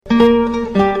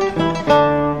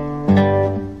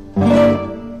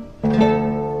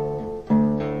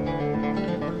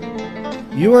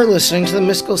You are listening to the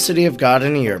Mystical City of God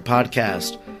in a Year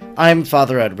podcast. I'm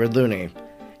Father Edward Looney,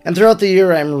 and throughout the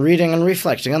year I'm reading and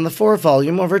reflecting on the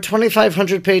 4-volume, over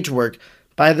 2,500-page work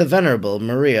by the Venerable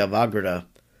Maria of Agreda.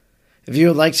 If you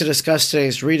would like to discuss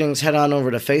today's readings, head on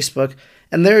over to Facebook,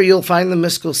 and there you'll find the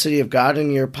Mystical City of God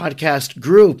in a Year podcast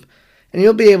group, and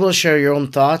you'll be able to share your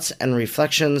own thoughts and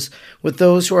reflections with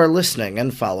those who are listening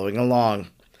and following along.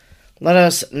 Let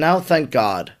us now thank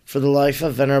God for the life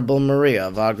of Venerable Maria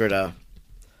of Agreda.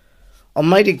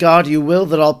 Almighty God, you will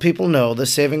that all people know the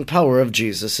saving power of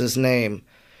Jesus' name.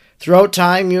 Throughout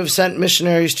time you have sent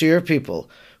missionaries to your people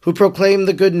who proclaim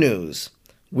the good news.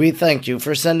 We thank you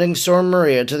for sending Sor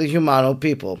Maria to the Humano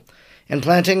people and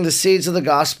planting the seeds of the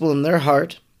gospel in their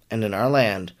heart and in our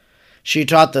land. She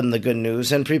taught them the good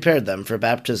news and prepared them for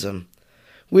baptism.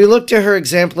 We look to her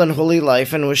example in holy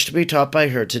life and wish to be taught by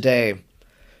her today.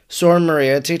 Sor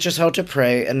Maria, teach us how to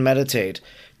pray and meditate.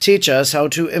 Teach us how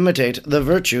to imitate the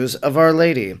virtues of Our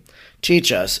Lady.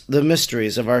 Teach us the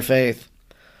mysteries of our faith.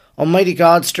 Almighty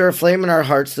God, stir aflame in our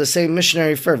hearts the same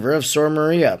missionary fervor of Sor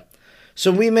Maria,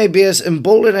 so we may be as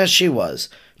emboldened as she was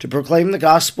to proclaim the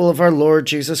gospel of our Lord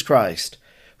Jesus Christ,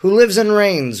 who lives and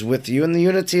reigns with you in the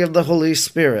unity of the Holy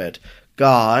Spirit,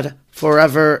 God,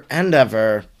 forever and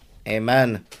ever.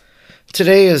 Amen.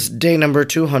 Today is day number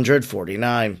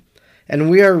 249,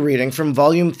 and we are reading from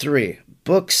Volume 3,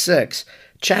 Book 6,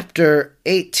 Chapter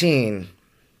 18,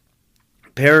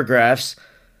 paragraphs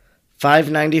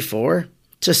 594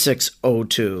 to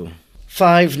 602.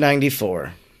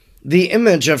 594. The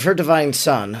image of her divine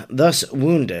Son, thus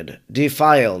wounded,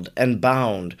 defiled, and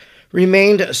bound,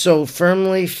 remained so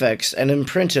firmly fixed and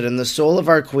imprinted in the soul of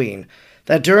our Queen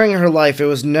that during her life it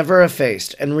was never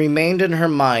effaced and remained in her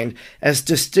mind as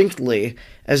distinctly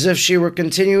as if she were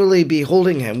continually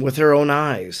beholding him with her own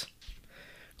eyes.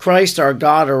 Christ our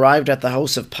God arrived at the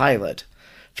house of Pilate,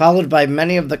 followed by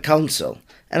many of the council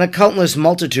and a countless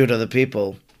multitude of the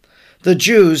people. The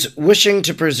Jews, wishing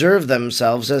to preserve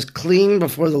themselves as clean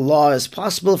before the law as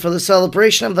possible for the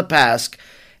celebration of the Pasch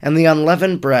and the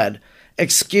unleavened bread,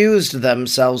 excused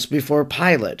themselves before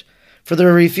Pilate for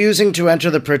their refusing to enter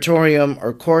the praetorium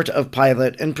or court of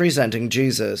Pilate in presenting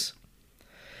Jesus.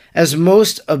 As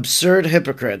most absurd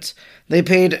hypocrites, they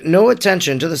paid no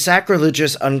attention to the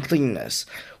sacrilegious uncleanness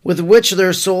with which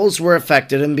their souls were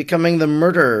affected in becoming the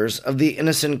murderers of the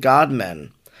innocent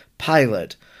God-men.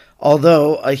 Pilate,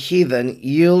 although a heathen,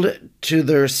 yielded to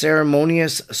their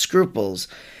ceremonious scruples,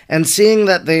 and seeing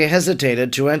that they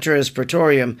hesitated to enter his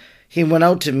praetorium, he went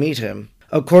out to meet him.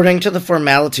 According to the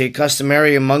formality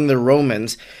customary among the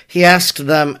Romans, he asked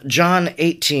them, John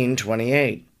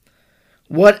 18:28,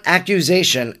 "What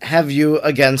accusation have you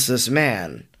against this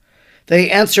man?" They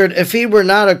answered, "If he were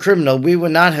not a criminal, we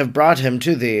would not have brought him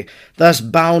to thee, thus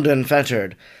bound and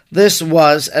fettered." This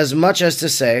was as much as to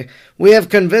say, "We have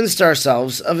convinced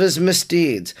ourselves of his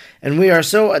misdeeds, and we are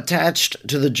so attached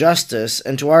to the justice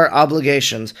and to our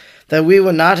obligations that we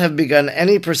would not have begun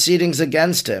any proceedings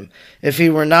against him if he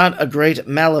were not a great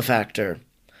malefactor."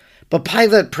 But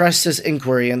Pilate pressed his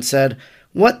inquiry and said,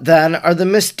 "What then are the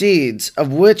misdeeds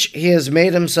of which he has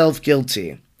made himself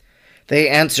guilty?" They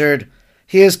answered,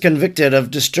 "He is convicted of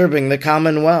disturbing the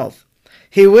commonwealth.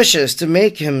 He wishes to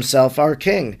make himself our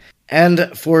king, and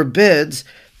forbids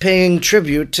paying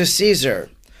tribute to Caesar."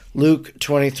 Luke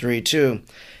 23:2.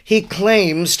 He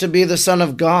claims to be the Son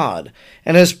of God,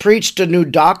 and has preached a new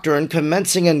doctrine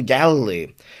commencing in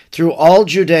Galilee, through all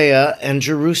Judea and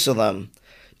Jerusalem.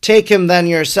 "Take him then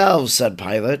yourselves," said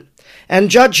Pilate, "and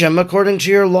judge him according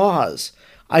to your laws.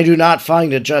 I do not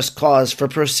find a just cause for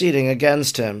proceeding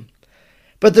against him."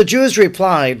 But the Jews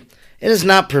replied, "It is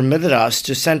not permitted us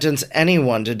to sentence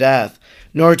anyone to death,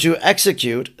 nor to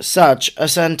execute such a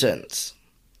sentence."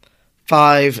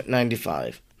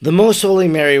 595. The Most Holy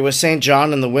Mary with St.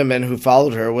 John and the women who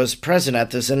followed her was present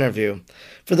at this interview,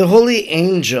 for the holy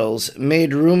angels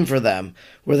made room for them,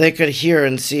 where they could hear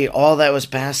and see all that was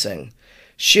passing.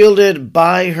 Shielded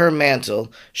by her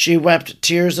mantle, she wept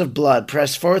tears of blood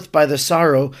pressed forth by the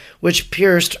sorrow which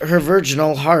pierced her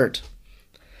virginal heart.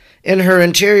 In her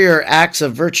interior acts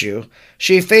of virtue,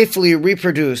 she faithfully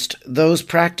reproduced those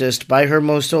practiced by her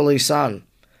most holy Son,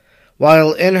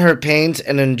 while in her pains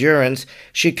and endurance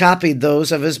she copied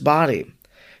those of his body.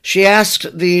 She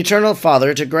asked the Eternal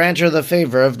Father to grant her the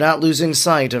favor of not losing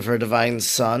sight of her divine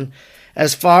Son,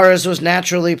 as far as was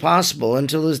naturally possible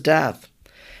until his death,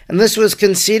 and this was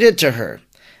conceded to her,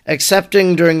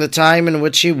 excepting during the time in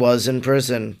which he was in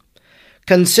prison.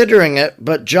 considering it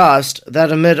but just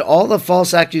that amid all the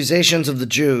false accusations of the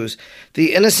Jews,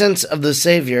 the innocence of the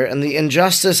Savior and the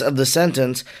injustice of the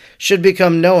sentence should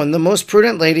become known, the most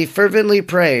prudent lady fervently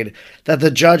prayed that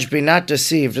the judge be not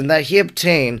deceived, and that he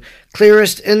obtain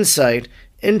clearest insight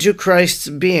into Christ's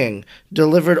being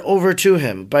delivered over to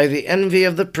him by the envy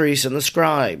of the priests and the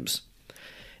scribes.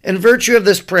 In virtue of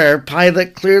this prayer,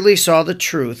 Pilate clearly saw the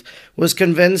truth, was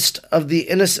convinced of the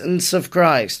innocence of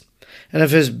Christ, and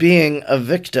of his being a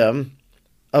victim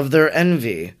of their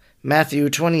envy. Matthew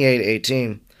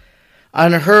 28:18.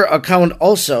 On her account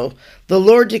also, the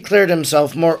Lord declared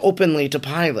himself more openly to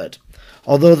Pilate,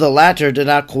 although the latter did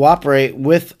not cooperate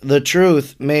with the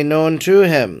truth made known to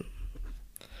him.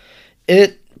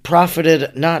 It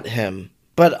profited not him,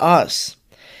 but us,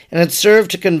 and it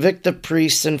served to convict the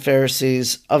priests and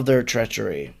Pharisees of their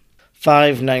treachery.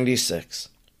 596.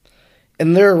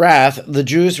 In their wrath, the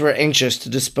Jews were anxious to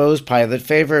dispose Pilate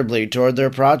favorably toward their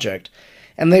project,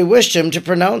 and they wished him to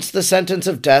pronounce the sentence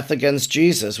of death against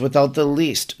Jesus without the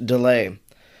least delay.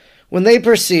 When they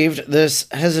perceived this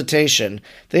hesitation,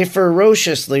 they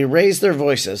ferociously raised their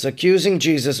voices, accusing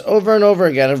Jesus over and over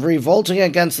again of revolting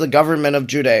against the government of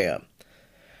Judea,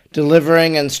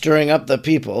 delivering and stirring up the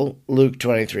people, Luke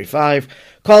 23:5,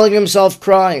 calling himself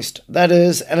Christ, that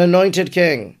is, an anointed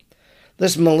king.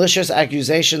 This malicious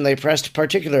accusation they pressed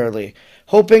particularly,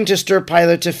 hoping to stir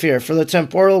Pilate to fear for the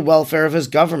temporal welfare of his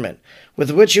government,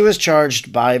 with which he was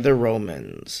charged by the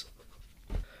Romans.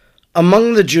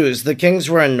 Among the Jews, the kings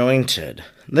were anointed.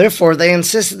 Therefore, they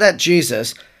insisted that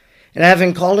Jesus, in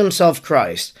having called himself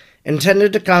Christ,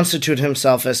 intended to constitute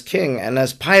himself as king, and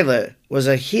as Pilate was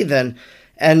a heathen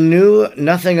and knew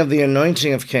nothing of the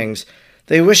anointing of kings,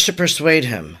 they wished to persuade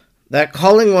him that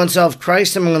calling oneself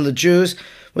Christ among the Jews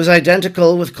was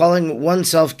identical with calling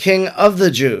oneself king of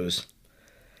the Jews.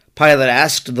 Pilate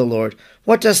asked the Lord,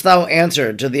 "What dost thou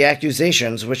answer to the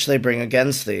accusations which they bring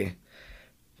against thee?"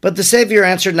 But the Savior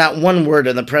answered not one word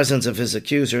in the presence of his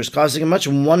accusers, causing much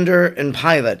wonder in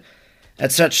Pilate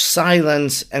at such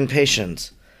silence and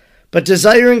patience. But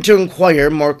desiring to inquire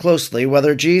more closely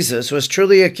whether Jesus was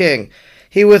truly a king,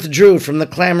 he withdrew from the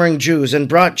clamoring Jews and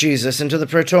brought Jesus into the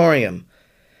praetorium.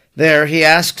 There he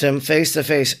asked him face to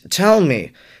face, "Tell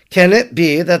me, can it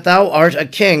be that thou art a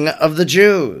king of the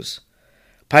Jews?"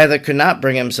 Pilate could not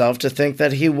bring himself to think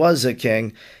that he was a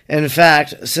king, in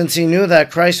fact, since he knew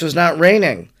that Christ was not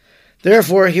reigning.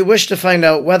 Therefore he wished to find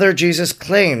out whether Jesus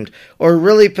claimed or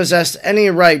really possessed any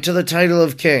right to the title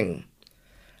of king.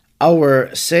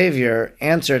 Our Savior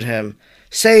answered him,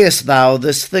 "Sayest thou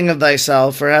this thing of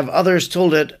thyself, or have others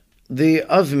told it thee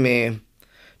of me?"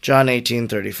 John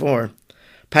 18:34.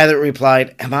 Pilate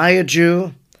replied, "Am I a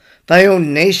Jew? Thy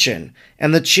own nation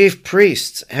and the chief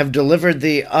priests have delivered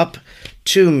thee up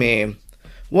to me.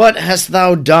 What hast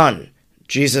thou done?"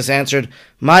 Jesus answered,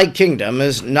 "My kingdom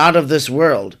is not of this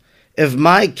world. If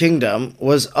my kingdom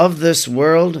was of this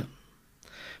world,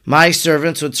 my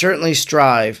servants would certainly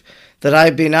strive that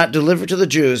I be not delivered to the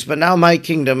Jews, but now my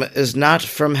kingdom is not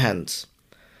from hence."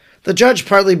 The judge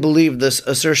partly believed this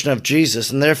assertion of Jesus,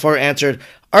 and therefore answered,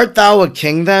 "Art thou a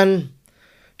king then?"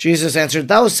 Jesus answered,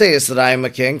 "Thou sayest that I am a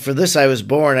king, for this I was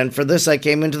born, and for this I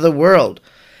came into the world.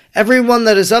 Every one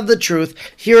that is of the truth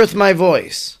heareth my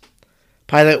voice."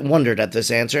 Pilate wondered at this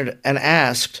answer, and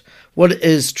asked, "What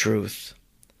is truth?"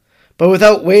 But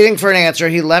without waiting for an answer,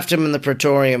 he left him in the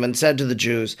praetorium, and said to the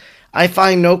Jews, "I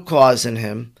find no cause in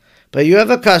him, but you have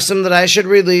a custom that I should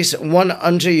release one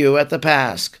unto you at the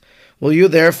Pasch. Will you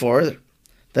therefore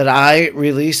that I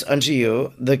release unto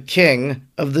you the king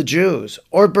of the Jews,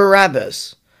 or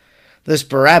Barabbas?" This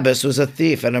Barabbas was a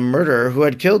thief and a murderer who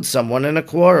had killed someone in a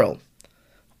quarrel.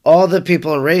 All the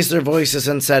people raised their voices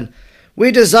and said,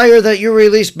 "We desire that you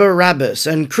release Barabbas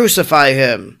and crucify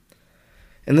him."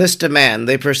 In this demand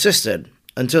they persisted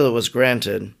until it was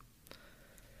granted.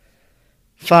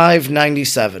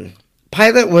 597.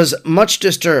 Pilate was much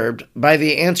disturbed by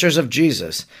the answers of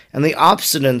Jesus and the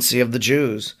obstinacy of the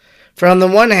Jews. For on the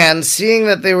one hand, seeing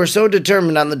that they were so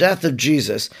determined on the death of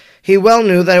Jesus, he well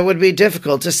knew that it would be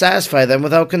difficult to satisfy them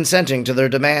without consenting to their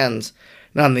demands.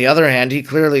 And on the other hand, he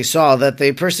clearly saw that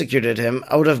they persecuted him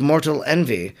out of mortal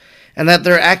envy, and that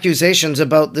their accusations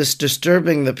about this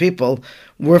disturbing the people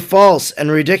were false and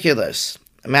ridiculous.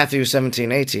 Matthew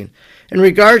 17:18. In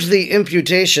regard to the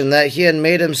imputation that he had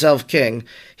made himself king,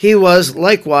 he was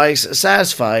likewise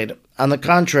satisfied, on the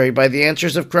contrary, by the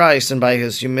answers of Christ and by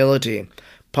his humility,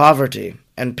 poverty,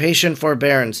 and patient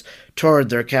forbearance toward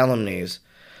their calumnies.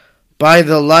 By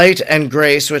the light and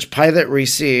grace which Pilate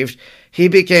received, he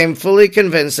became fully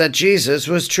convinced that Jesus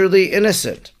was truly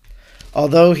innocent.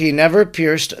 although he never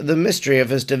pierced the mystery of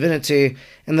his divinity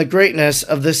and the greatness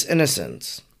of this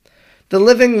innocence. The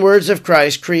living words of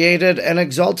Christ created an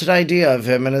exalted idea of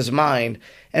him in his mind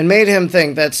and made him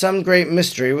think that some great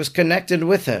mystery was connected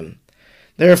with him.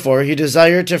 Therefore he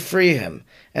desired to free him,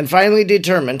 and finally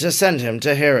determined to send him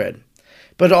to Herod.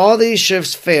 But all these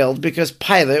shifts failed because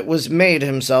Pilate was made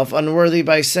himself unworthy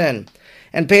by sin,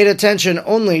 and paid attention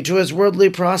only to his worldly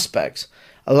prospects,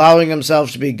 allowing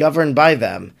himself to be governed by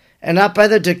them, and not by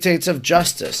the dictates of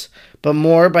justice, but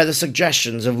more by the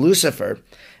suggestions of Lucifer,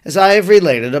 as I have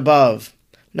related above,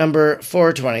 number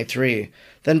 423,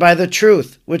 than by the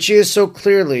truth, which he is so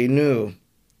clearly knew.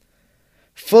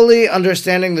 Fully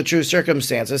understanding the true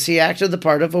circumstances, he acted the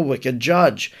part of a wicked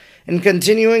judge, in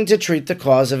continuing to treat the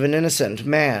cause of an innocent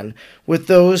man with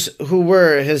those who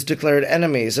were his declared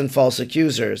enemies and false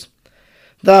accusers.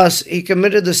 Thus, he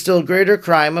committed the still greater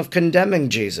crime of condemning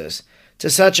Jesus to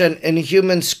such an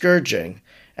inhuman scourging,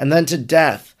 and then to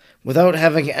death, without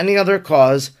having any other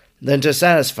cause than to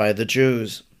satisfy the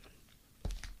Jews.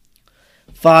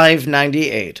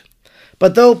 598.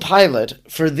 But though Pilate,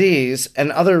 for these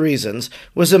and other reasons,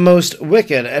 was a most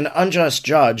wicked and unjust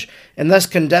judge, in thus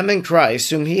condemning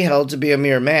Christ, whom he held to be a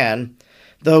mere man,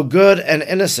 though good and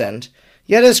innocent,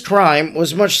 yet his crime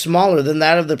was much smaller than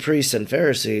that of the priests and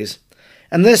Pharisees.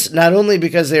 And this not only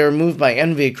because they were moved by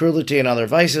envy, cruelty, and other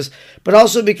vices, but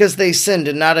also because they sinned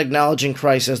in not acknowledging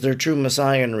Christ as their true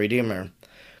Messiah and Redeemer.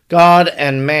 God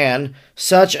and man,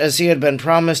 such as he had been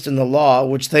promised in the law,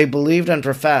 which they believed and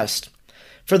professed.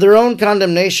 For their own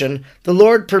condemnation, the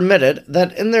Lord permitted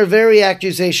that in their very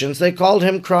accusations they called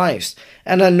him Christ,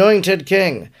 an anointed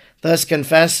king, thus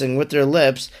confessing with their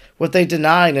lips what they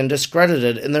denied and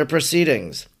discredited in their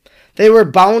proceedings. They were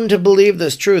bound to believe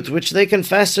this truth which they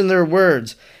confessed in their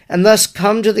words, and thus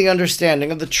come to the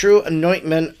understanding of the true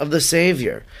anointment of the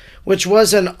Savior, which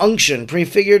was an unction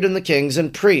prefigured in the kings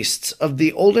and priests of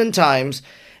the olden times,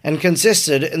 and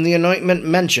consisted in the anointment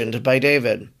mentioned by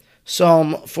David.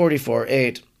 Psalm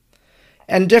 44:8.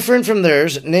 And different from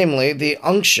theirs, namely, the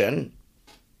unction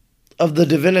of the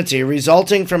divinity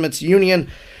resulting from its union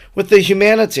with the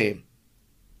humanity,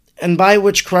 and by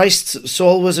which Christ's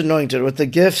soul was anointed with the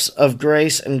gifts of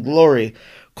grace and glory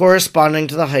corresponding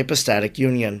to the hypostatic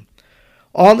union.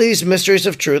 All these mysteries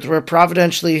of truth were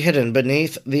providentially hidden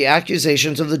beneath the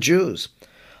accusations of the Jews,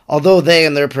 although they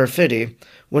in their perfidy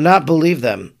would not believe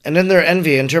them, and in their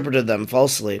envy interpreted them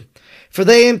falsely. For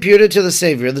they imputed to the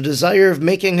Savior the desire of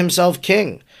making himself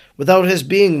king, without his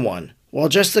being one, while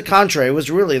just the contrary was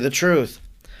really the truth.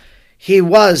 He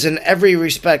was in every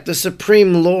respect the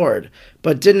supreme Lord,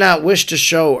 but did not wish to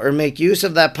show or make use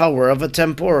of that power of a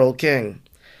temporal king.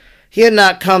 He had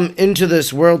not come into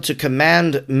this world to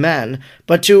command men,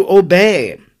 but to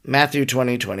obey. Matthew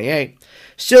 20:28.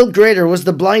 Still greater was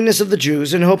the blindness of the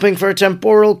Jews in hoping for a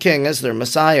temporal king as their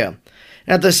Messiah,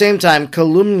 and at the same time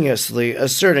calumniously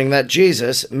asserting that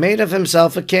Jesus made of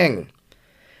himself a king.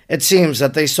 It seems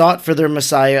that they sought for their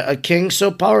Messiah a king so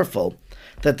powerful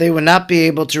that they would not be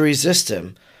able to resist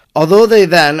him, although they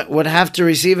then would have to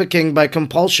receive a king by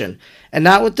compulsion, and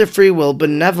not with the free will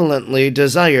benevolently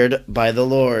desired by the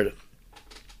Lord.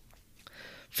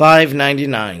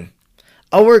 599.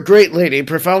 Our great lady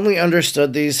profoundly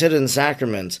understood these hidden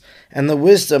sacraments, and the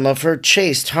wisdom of her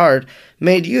chaste heart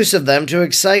made use of them to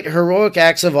excite heroic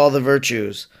acts of all the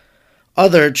virtues.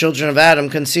 Other children of Adam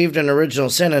conceived in original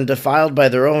sin and defiled by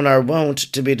their own are wont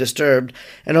to be disturbed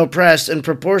and oppressed in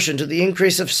proportion to the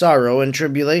increase of sorrow and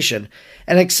tribulation,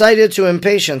 and excited to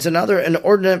impatience and other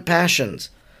inordinate passions.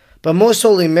 But Most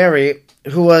Holy Mary,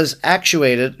 who was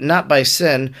actuated not by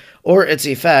sin or its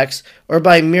effects, or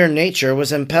by mere nature,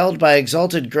 was impelled by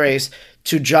exalted grace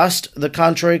to just the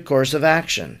contrary course of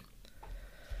action.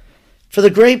 For the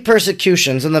great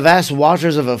persecutions and the vast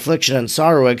waters of affliction and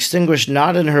sorrow extinguished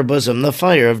not in her bosom the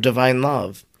fire of divine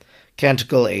love.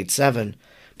 Canticle 8:7.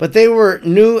 But they were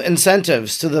new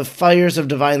incentives to the fires of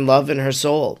divine love in her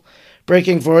soul,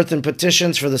 breaking forth in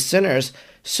petitions for the sinners,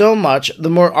 so much the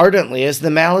more ardently as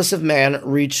the malice of man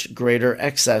reached greater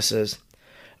excesses.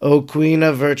 O Queen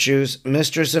of virtues,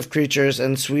 mistress of creatures,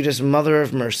 and sweetest mother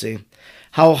of mercy,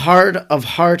 how hard of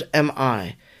heart am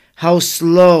I, how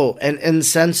slow and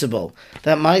insensible,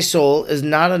 that my soul is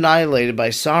not annihilated by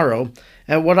sorrow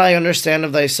at what I understand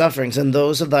of thy sufferings and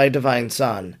those of thy divine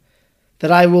Son.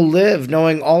 That I will live,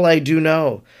 knowing all I do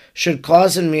know, should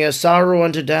cause in me a sorrow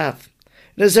unto death.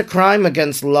 It is a crime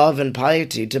against love and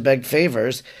piety to beg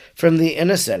favors from the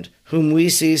innocent, whom we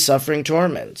see suffering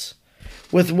torments.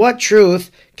 With what truth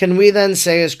can we then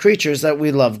say as creatures that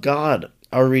we love God,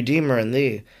 our Redeemer, and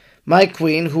thee, My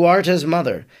queen, who art his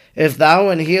mother, if thou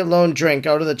and he alone drink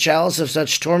out of the chalice of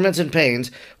such torments and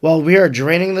pains, while we are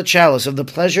draining the chalice of the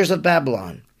pleasures of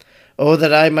Babylon. Oh,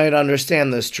 that I might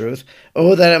understand this truth.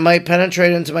 Oh, that it might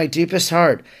penetrate into my deepest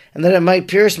heart, and that it might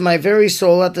pierce my very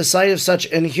soul at the sight of such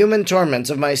inhuman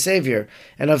torments of my Savior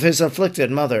and of his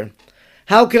afflicted mother.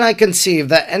 How can I conceive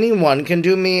that any one can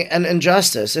do me an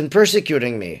injustice in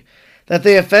persecuting me, that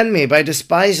they offend me by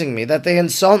despising me, that they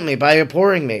insult me by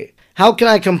abhorring me? How can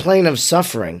I complain of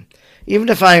suffering, even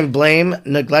if I am blamed,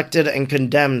 neglected, and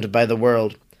condemned by the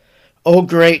world? O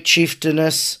great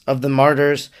chieftainess of the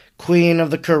martyrs, queen of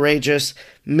the courageous,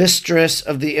 mistress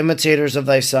of the imitators of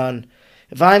thy Son,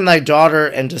 if I am thy daughter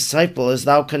and disciple, as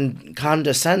thou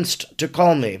condescendest to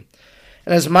call me,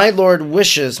 and as my Lord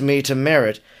wishes me to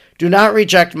merit, do not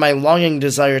reject my longing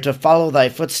desire to follow thy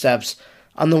footsteps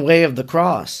on the way of the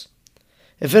cross.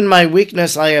 If in my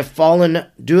weakness I have fallen,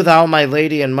 do thou, my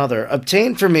Lady and Mother,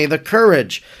 obtain for me the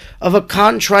courage of a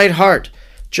contrite heart,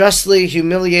 justly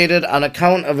humiliated on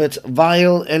account of its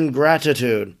vile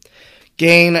ingratitude.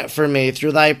 Gain for me,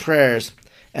 through thy prayers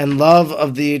and love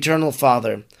of the Eternal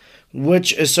Father,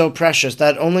 which is so precious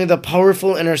that only the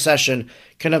powerful intercession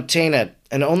can obtain it,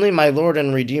 and only my Lord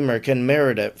and Redeemer can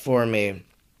merit it for me.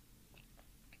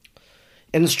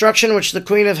 Instruction which the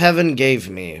Queen of Heaven gave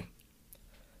me.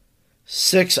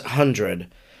 600.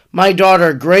 My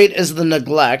daughter, great is the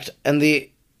neglect and the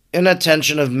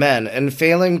inattention of men in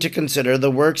failing to consider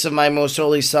the works of my most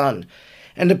holy Son,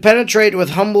 and to penetrate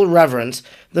with humble reverence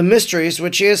the mysteries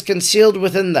which he has concealed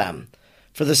within them,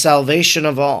 for the salvation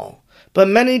of all. But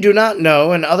many do not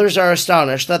know, and others are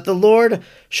astonished, that the Lord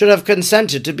should have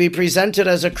consented to be presented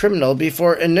as a criminal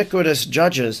before iniquitous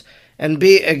judges, and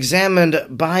be examined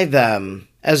by them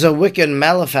as a wicked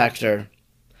malefactor,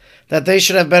 that they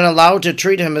should have been allowed to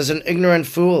treat him as an ignorant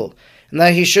fool, and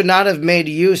that he should not have made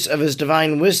use of his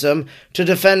divine wisdom to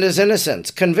defend his innocence,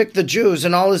 convict the Jews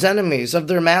and all his enemies of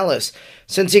their malice,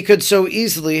 since he could so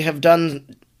easily have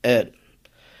done it.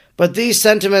 But these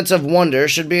sentiments of wonder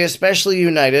should be especially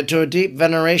united to a deep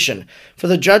veneration for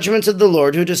the judgments of the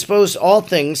Lord, who disposed all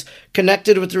things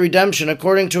connected with the redemption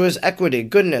according to his equity,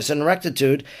 goodness, and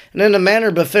rectitude, and in a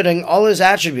manner befitting all his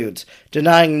attributes,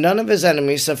 denying none of his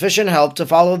enemies sufficient help to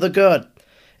follow the good,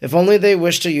 if only they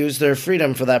wished to use their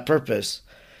freedom for that purpose.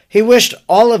 He wished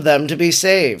all of them to be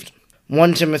saved,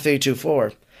 1 Timothy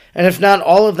 2:4. And if not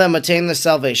all of them attain this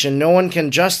salvation, no one can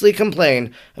justly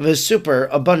complain of his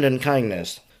superabundant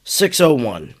kindness.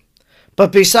 601.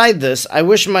 But beside this, I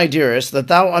wish, my dearest, that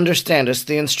thou understandest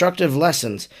the instructive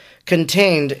lessons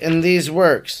contained in these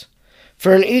works.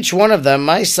 For in each one of them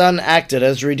my Son acted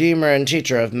as Redeemer and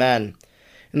teacher of men.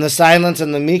 In the silence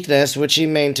and the meekness which he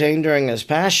maintained during his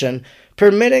passion,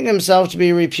 permitting himself to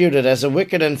be reputed as a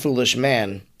wicked and foolish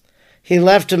man, he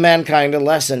left to mankind a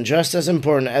lesson just as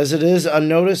important as it is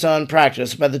unnoticed and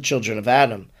unpracticed by the children of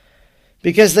Adam,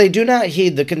 because they do not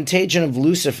heed the contagion of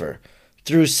Lucifer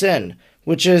through sin,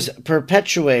 which is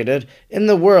perpetuated in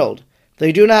the world.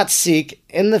 They do not seek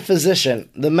in the physician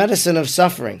the medicine of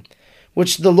suffering,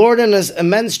 which the Lord in his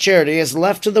immense charity has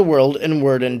left to the world in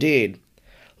word and deed.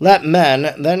 Let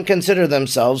men then consider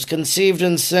themselves conceived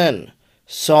in sin,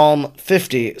 Psalm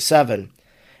 57,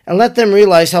 and let them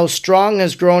realize how strong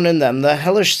has grown in them the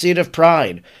hellish seed of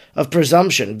pride, of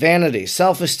presumption, vanity,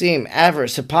 self-esteem,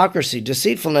 avarice, hypocrisy,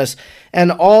 deceitfulness,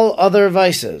 and all other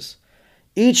vices.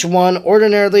 Each one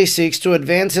ordinarily seeks to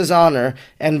advance his honor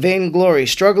and vainglory,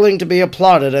 struggling to be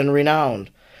applauded and renowned.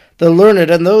 The learned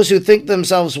and those who think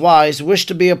themselves wise wish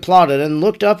to be applauded and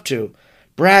looked up to,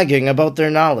 bragging about their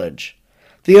knowledge.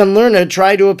 The unlearned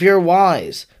try to appear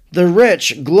wise. The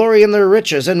rich glory in their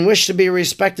riches and wish to be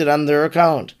respected on their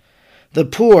account. The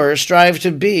poor strive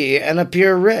to be and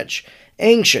appear rich,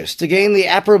 anxious to gain the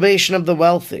approbation of the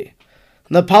wealthy.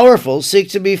 The powerful seek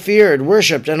to be feared,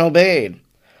 worshipped, and obeyed.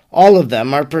 All of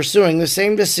them are pursuing the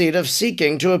same deceit of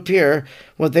seeking to appear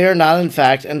what they are not in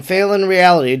fact, and fail in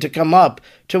reality to come up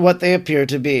to what they appear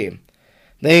to be.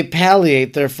 They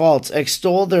palliate their faults,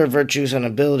 extol their virtues and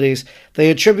abilities. They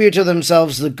attribute to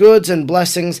themselves the goods and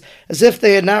blessings as if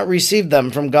they had not received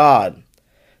them from God.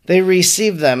 They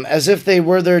receive them as if they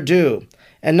were their due,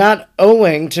 and not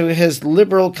owing to his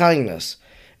liberal kindness.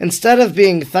 Instead of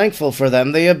being thankful for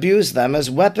them, they abuse them as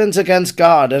weapons against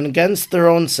God and against their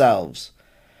own selves.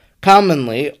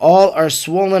 Commonly, all are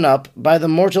swollen up by the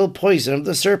mortal poison of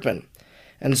the serpent,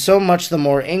 and so much the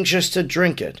more anxious to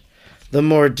drink it, the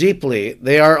more deeply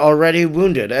they are already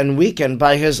wounded and weakened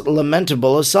by his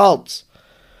lamentable assaults.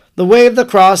 The way of the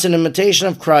cross and imitation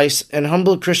of Christ and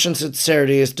humble Christian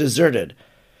sincerity is deserted,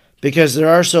 because there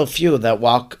are so few that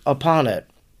walk upon it.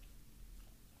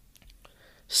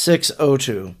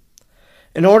 602.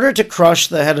 In order to crush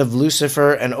the head of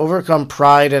Lucifer and overcome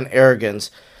pride and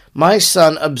arrogance, my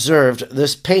son observed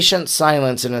this patient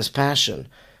silence in his passion,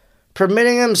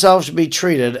 permitting himself to be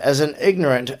treated as an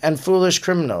ignorant and foolish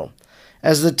criminal,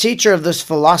 as the teacher of this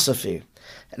philosophy,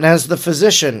 and as the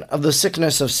physician of the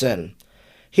sickness of sin.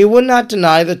 He would not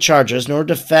deny the charges, nor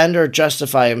defend or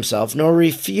justify himself, nor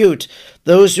refute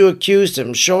those who accused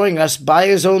him, showing us by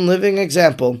his own living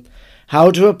example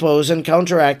how to oppose and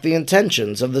counteract the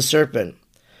intentions of the serpent.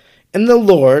 In the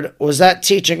Lord was that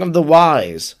teaching of the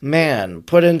wise man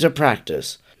put into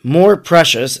practice. More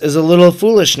precious is a little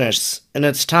foolishness in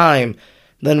its time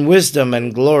than wisdom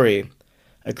and glory.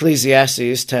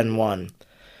 Ecclesiastes 10:1.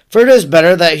 For it is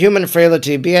better that human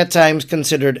frailty be at times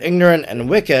considered ignorant and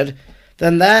wicked,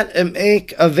 than that it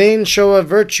make a vain show of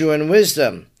virtue and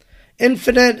wisdom.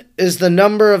 Infinite is the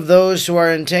number of those who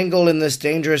are entangled in this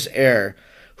dangerous error,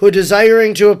 who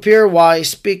desiring to appear wise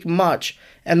speak much,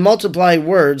 and multiply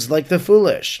words like the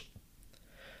foolish.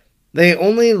 They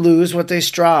only lose what they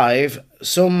strive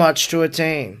so much to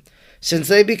attain, since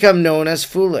they become known as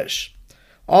foolish.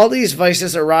 All these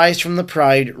vices arise from the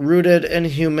pride rooted in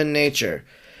human nature.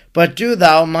 But do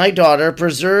thou, my daughter,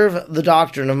 preserve the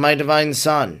doctrine of my divine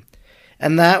Son,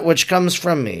 and that which comes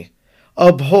from me.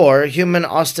 Abhor human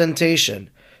ostentation,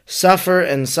 suffer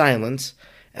in silence,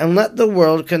 and let the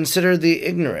world consider thee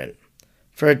ignorant,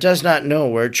 for it does not know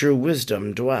where true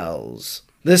wisdom dwells.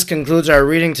 This concludes our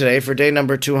reading today for day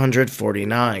number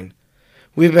 249.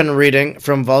 We've been reading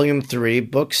from Volume 3,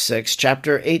 Book 6,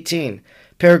 Chapter 18,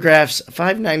 paragraphs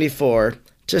 594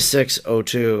 to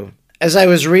 602. As I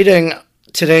was reading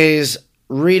today's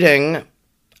reading,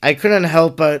 I couldn't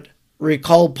help but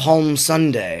recall Palm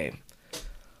Sunday.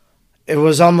 It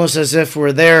was almost as if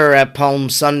we're there at Palm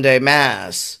Sunday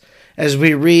Mass, as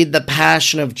we read the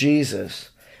Passion of Jesus.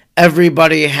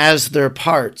 Everybody has their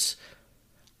parts.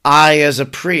 I, as a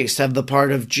priest, have the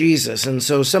part of Jesus, and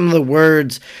so some of the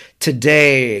words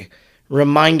today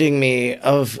reminding me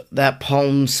of that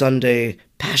Palm Sunday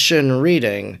Passion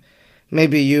reading.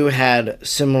 Maybe you had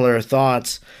similar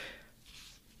thoughts.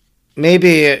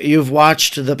 Maybe you've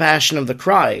watched The Passion of the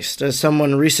Christ, as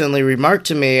someone recently remarked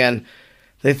to me, and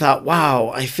they thought, wow,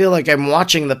 I feel like I'm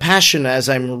watching The Passion as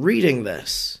I'm reading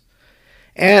this.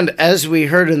 And as we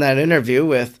heard in that interview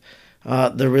with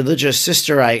the religious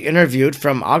sister I interviewed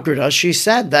from Agreda, she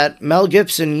said that Mel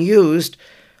Gibson used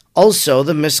also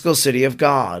the mystical city of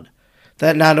God,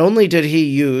 that not only did he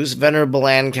use Venerable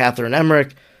Anne Catherine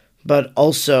Emmerich, but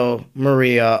also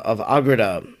Maria of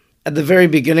Agreda. At the very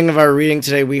beginning of our reading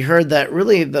today, we heard that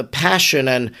really the Passion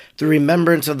and the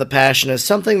remembrance of the Passion is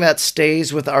something that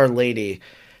stays with Our Lady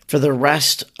for the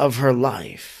rest of her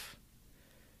life.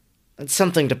 That's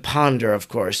something to ponder, of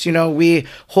course. You know, we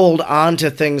hold on to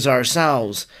things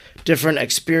ourselves, different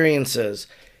experiences.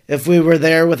 If we were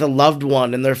there with a loved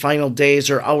one in their final days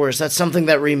or hours, that's something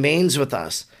that remains with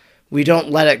us. We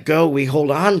don't let it go, we hold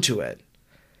on to it.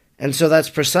 And so that's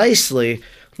precisely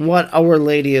what Our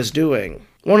Lady is doing.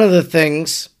 One of the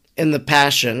things in the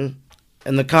Passion,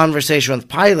 in the conversation with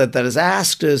Pilate that is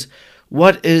asked is,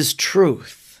 what is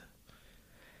truth?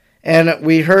 And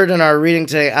we heard in our reading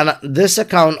today, on this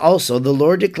account also, the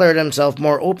Lord declared himself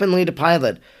more openly to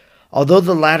Pilate, although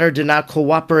the latter did not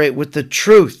cooperate with the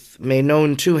truth made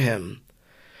known to him.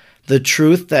 The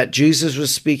truth that Jesus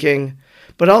was speaking,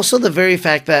 but also the very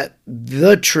fact that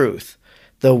the truth,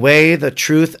 the way, the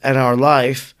truth, and our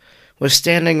life was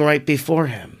standing right before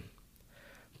him.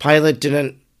 Pilate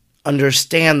didn't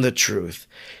understand the truth.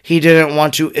 He didn't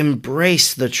want to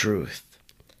embrace the truth.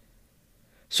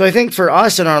 So I think for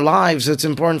us in our lives, it's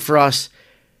important for us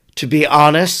to be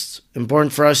honest,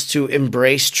 important for us to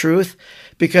embrace truth,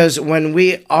 because when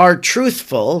we are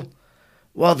truthful,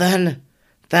 well then,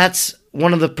 that's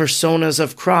one of the personas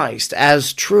of Christ,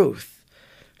 as truth.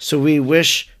 So we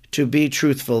wish to be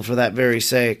truthful for that very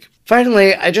sake.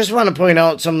 Finally, I just want to point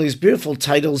out some of these beautiful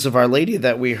titles of Our Lady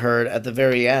that we heard at the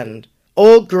very end.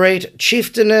 O great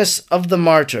chieftainess of the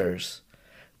martyrs,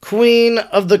 Queen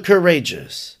of the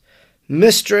courageous,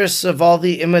 Mistress of all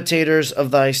the imitators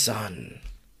of thy Son.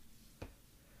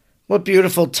 What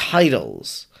beautiful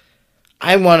titles.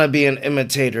 I want to be an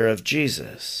imitator of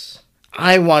Jesus.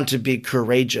 I want to be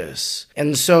courageous.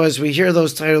 And so as we hear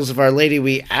those titles of Our Lady,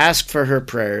 we ask for her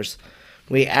prayers.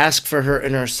 We ask for her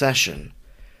intercession,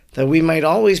 that we might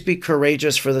always be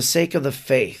courageous for the sake of the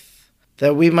faith,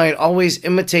 that we might always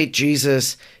imitate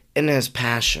Jesus in his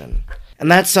passion. And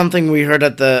that's something we heard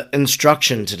at the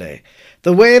instruction today.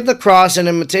 The way of the cross and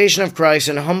imitation of Christ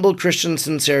and humble Christian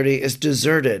sincerity is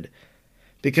deserted,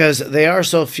 because they are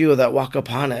so few that walk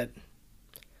upon it.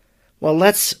 Well,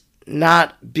 let's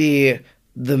not be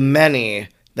the many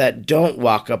that don't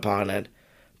walk upon it,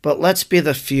 but let's be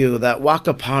the few that walk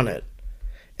upon it,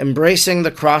 embracing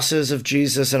the crosses of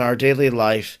Jesus in our daily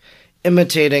life,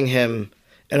 imitating him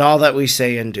in all that we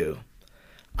say and do.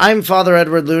 I'm Father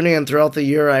Edward Looney, and throughout the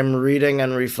year I'm reading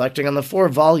and reflecting on the 4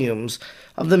 volumes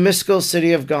of the Mystical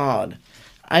City of God.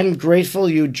 I'm grateful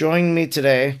you joined me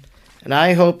today, and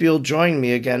I hope you'll join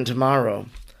me again tomorrow.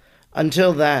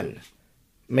 Until then,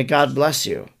 may God bless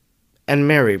you, and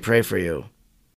Mary pray for you.